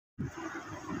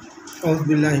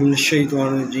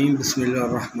औज़ुबिल्लाहिमिनश्शैतानिर्रजीम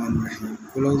बिस्मिल्लाहिर्रहमानिर्रहीम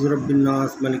क़ुल औज़ु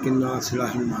बिर्रब्बिन्नास मलिकिन्नास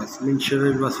इलाहिन्नास मिन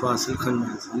शर्रिल वस्वासिल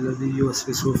खन्नास अल्लज़ी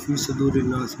युवस्विसु फ़ी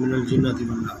सुदूरिन्नास मिनल जिन्नति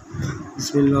वन्नास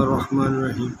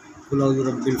बिस्मिल्लाहिर्रहमानिर्रहीम क़ुल औज़ु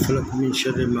बिरब्बिल फ़लक़ मिन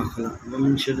शर्रि मा ख़लक़ व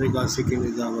मिन शर्रि गासिकिन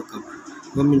इज़ा वक़ब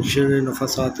व मिन शर्रि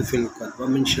नफ़्फ़ासाति फ़िल उक़द व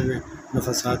मिन शर्रि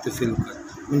नफ़्फ़ासाति फ़िल उक़द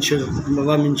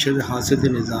मिन शर्रि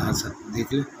हासिदिन इज़ा हसद। देख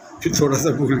ले, फिर थोड़ा सा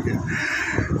भूल गया।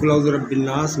 क़ुल औज़ु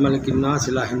बिर्रब्बिन्नास मलिकिन्नास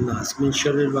इलाहिन्नास मिन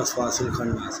शर्रिल वस्वासिल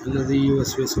खन्नास अल्लज़ी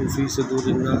युवस्विसु फ़ी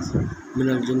सुदूरिन्नास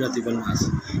मिनल जिन्नति वन्नास।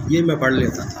 ये मैं पढ़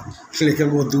लेता था, लेकिन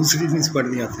वो दूसरी नहीं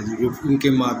पढ़नी आती थी जो इनके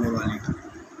मारने वाली थी।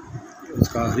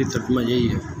 उसका आखिरी तर्जुमा यही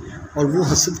है, और वो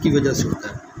हसद की वजह से होता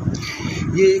है।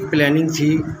 ये एक प्लानिंग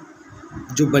थी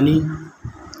जो बनी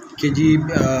कि जी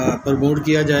प्रमोट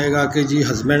किया जाएगा कि जी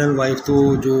हस्बैंड एंड वाइफ तो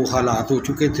जो हालात हो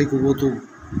चुके थे कि वो तो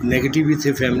नेगेटिव ही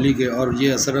थे फैमिली के, और ये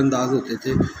असरअंदाज होते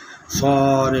थे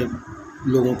सारे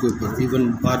लोगों के ऊपर, even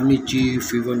army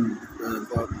chief, even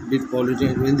big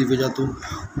politician की वजह तो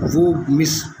वो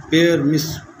मिस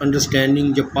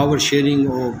अंडरस्टैंडिंग, जब पावर शेयरिंग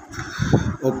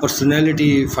और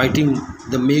personality fighting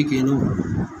the make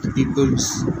the peoples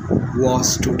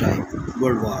Wars to time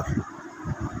world war.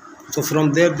 So from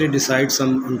there they decide,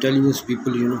 some intelligence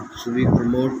people, so we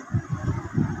promote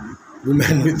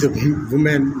woman with the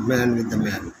woman, man with the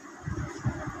man.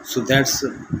 So that's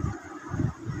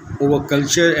our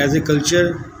culture. As a culture,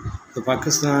 the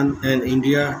Pakistan and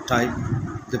India type,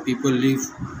 the people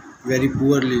live very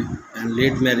poorly, and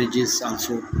late marriages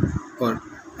also occur,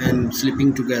 and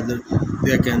sleeping together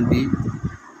there can be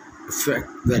affect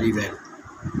very well.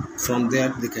 From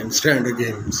there they can stand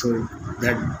again. So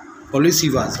that policy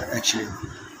was actually,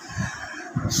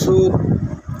 so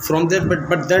from there,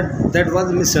 but that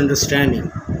was a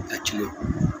misunderstanding actually,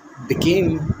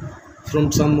 became from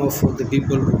some of the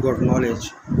people who got knowledge,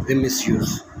 they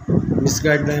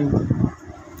misguide them,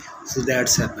 so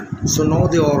that's happened. So now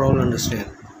they all understand,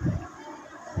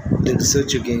 they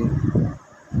research again.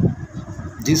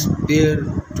 This pair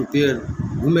to pair,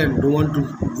 women don't want to,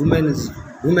 woman is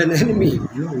woman enemy,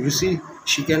 you see,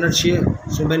 she cannot share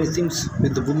so many things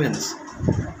with the women,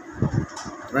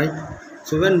 right?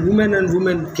 So when women and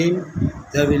women came,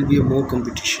 there will be more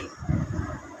competition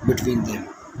between them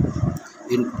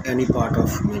in any part of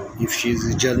men. If she is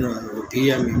a general or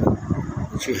PM,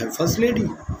 if she have first lady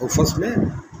or first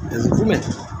man as a woman,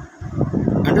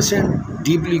 understand,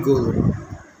 deeply goes on.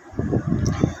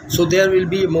 So there will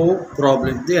be more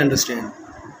problem. They understand,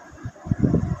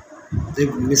 they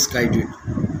misguided,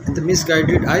 and the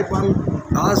misguided, I'm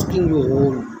asking you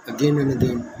all again and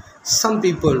again, some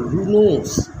people who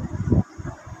knows,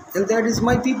 and that is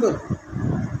my people,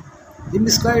 they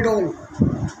misguide all.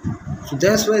 So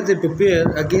that's why they prepare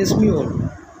against me all,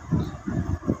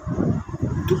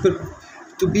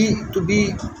 to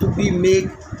be make.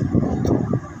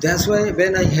 That's why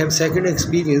when I have second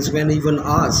experience, when I even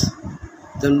ask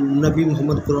the Nabi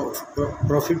Muhammad,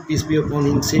 Prophet peace be upon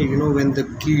him, say, when the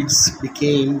kids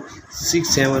became 6,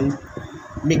 7,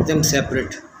 make them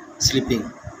separate sleeping.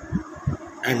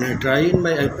 And I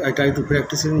try to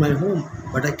practice in my home,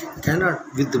 but I cannot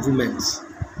with the women's.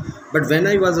 But when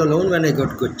I was alone, when I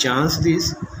got good chance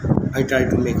this, I try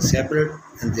to make separate,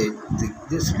 and they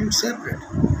sleep separate.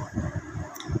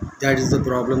 That is the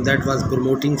problem. That was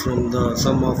promoting from the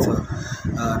some of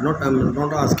I'm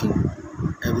not asking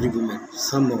every woman,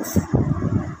 some of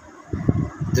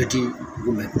dirty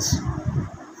women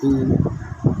who,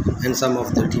 and some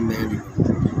of dirty men,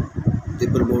 they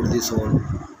promote this all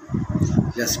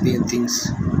lesbian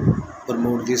things,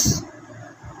 promote this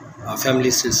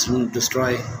family system,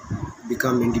 destroy,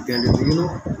 become independent.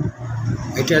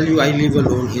 I tell you, I live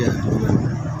alone here.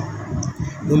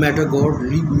 No matter God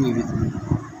leave me with me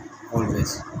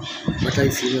always, but I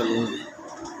feel alone.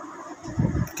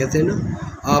 कहते हैं ना,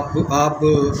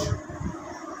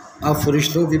 आप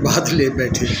फरिश्तों की बात ले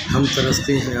बैठे, हम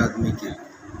तरसते हैं आदमी के लिए।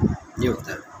 ये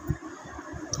होता है,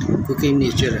 क्योंकि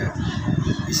नेचर है,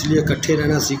 इसलिए इकट्ठे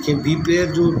रहना सीखें। बी पेयर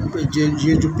जो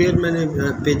पेयर मैंने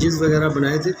पेजेस वगैरह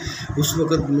बनाए थे, उस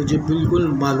वक़्त मुझे बिल्कुल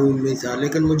मालूम नहीं था,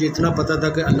 लेकिन मुझे इतना पता था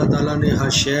कि अल्लाह ताला ने हर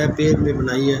शय पेयर में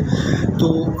बनाई है, तो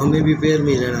हमें भी पेयर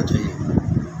में ही रहना चाहिए,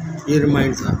 ये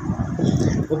रिमाइंड था।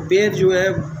 और पेयर जो है,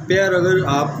 पेयर अगर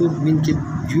आपको मीन कि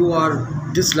you are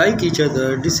dislike each other,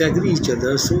 disagree each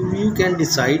other, so you can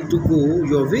decide to go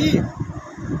your way.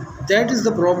 That is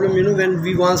the problem, when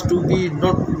we want to be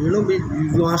not, we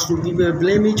want to be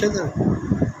blame each other.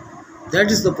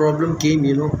 That is the problem came,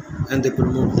 and they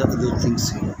promote the other things,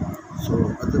 So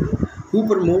who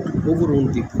promote over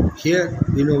own people? Here,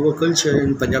 our culture,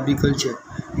 in Punjabi culture,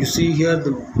 you see here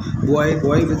the boy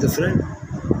with a friend,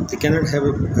 they cannot have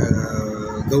a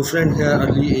girlfriend here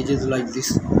early ages like this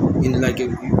in like a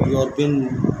European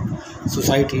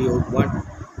society or what.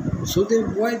 So they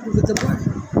boy with the boy.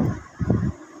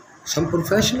 Some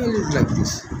professional is like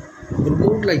this,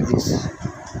 promote like this,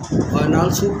 and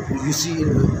also you see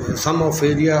some of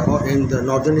area or in the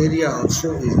northern area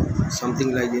also is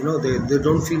something like they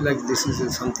don't feel like this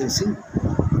is something sin.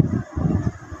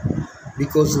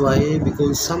 Because why?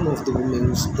 Because some of the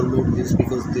women promote this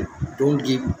because they don't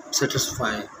give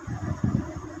satisfy,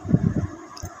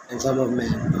 and some of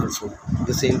men also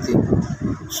the same thing.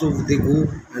 So they go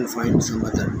and find some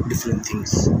other different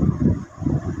things.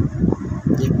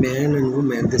 If man and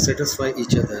woman they satisfy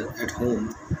each other at home,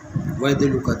 why they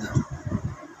look other?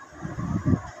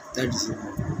 That is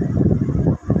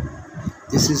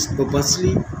this is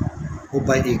purposely or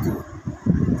by ego.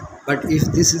 But if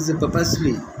this is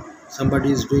purposely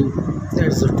somebody is doing,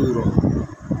 that's the too wrong.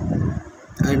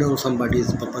 I know somebody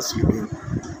is purposely doing,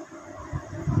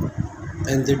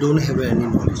 and they don't have any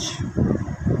knowledge,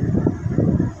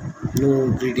 no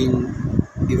reading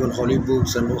even holy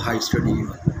books and no high study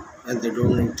even, and they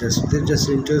don't interest. They just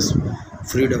interest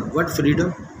freedom. What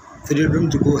freedom? Freedom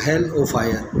to go hell or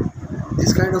fire.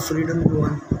 This kind of freedom you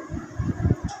want.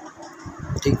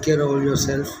 Take care of all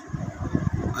yourself.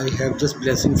 I have just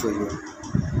blessing for you.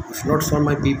 If not for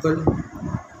my people,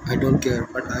 I don't care,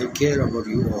 but I care about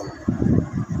you all.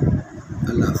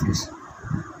 Allah Hafiz.